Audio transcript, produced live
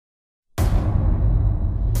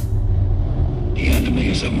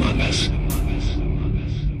is among us.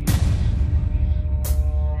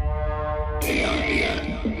 They are here.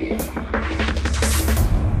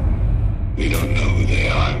 We don't know who they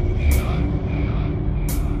are.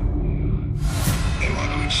 They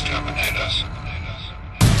want to exterminate us.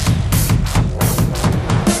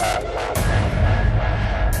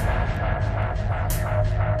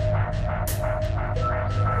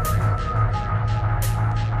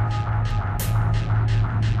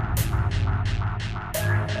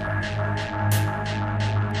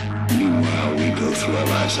 Meanwhile, we go through our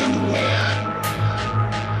lives unaware.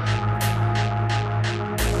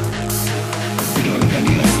 We don't have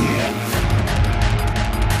any idea.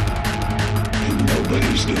 And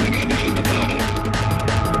nobody's doing anything about it.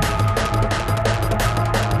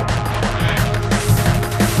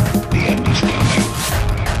 The end is coming.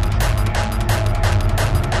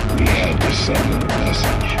 We had to send a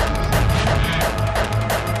message.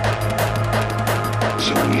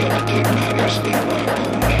 So we had to take matters into our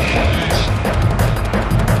own hands.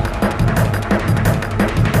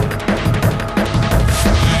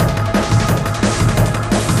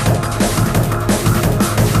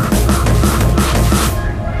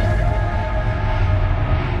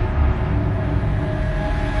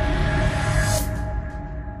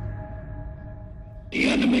 The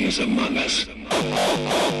enemy is among us.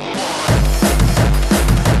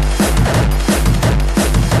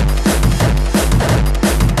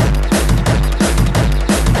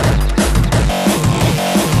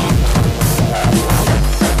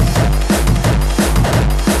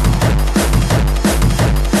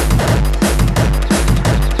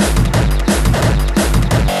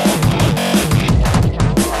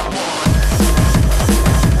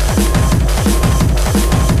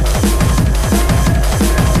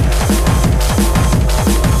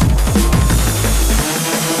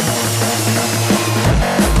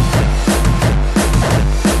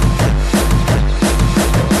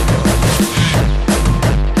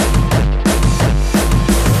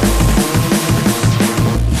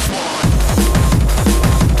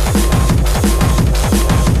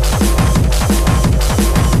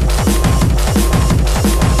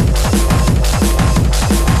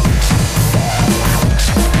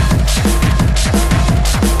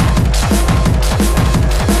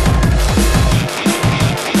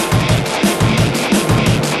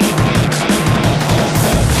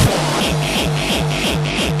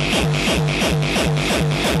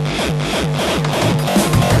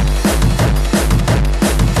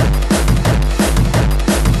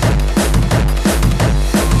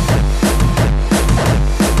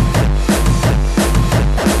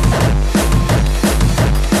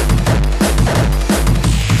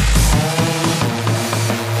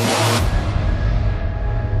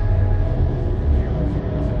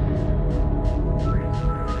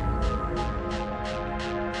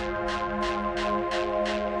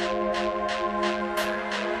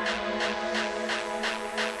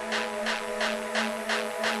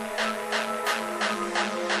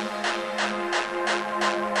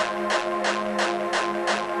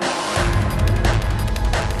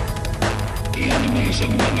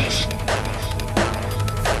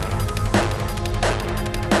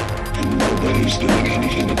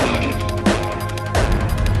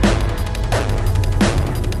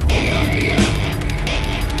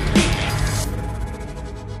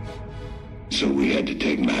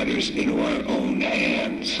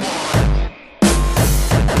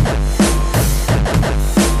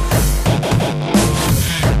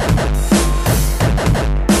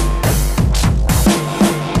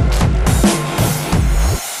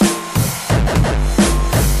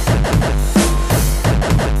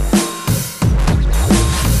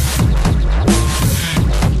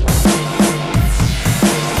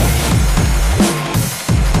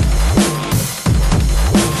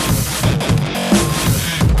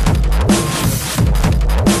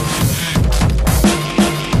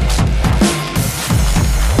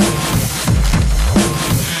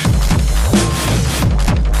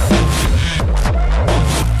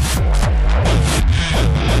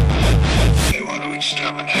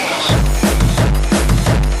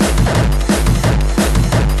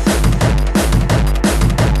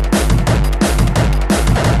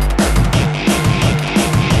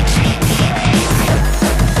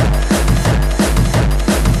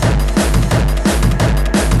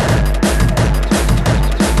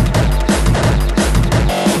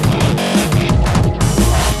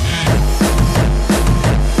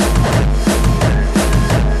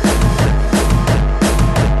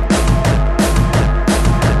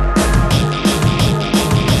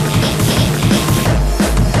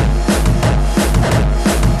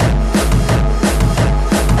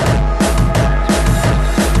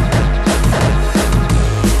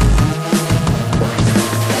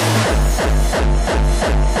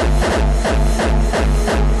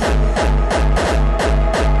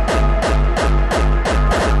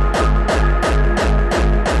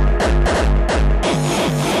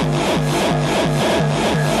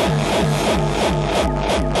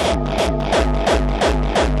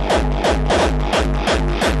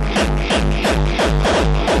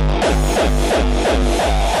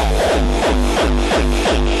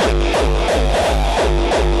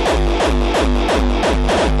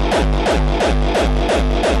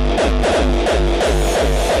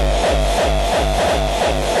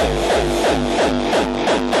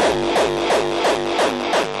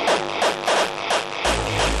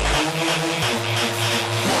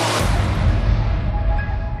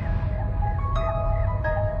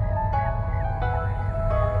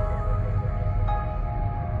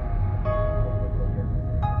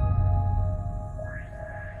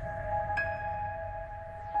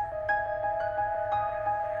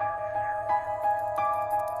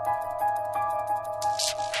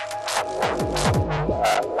 I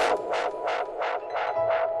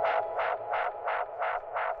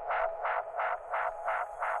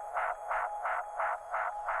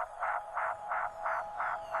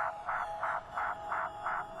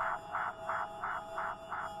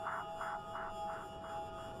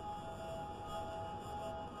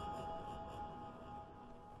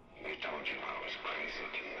told you I was crazy,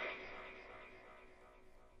 didn't I?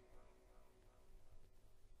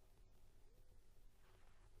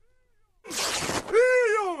 Hé,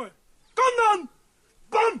 jongen! Kom dan!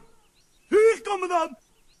 Bam! Hier komen dan!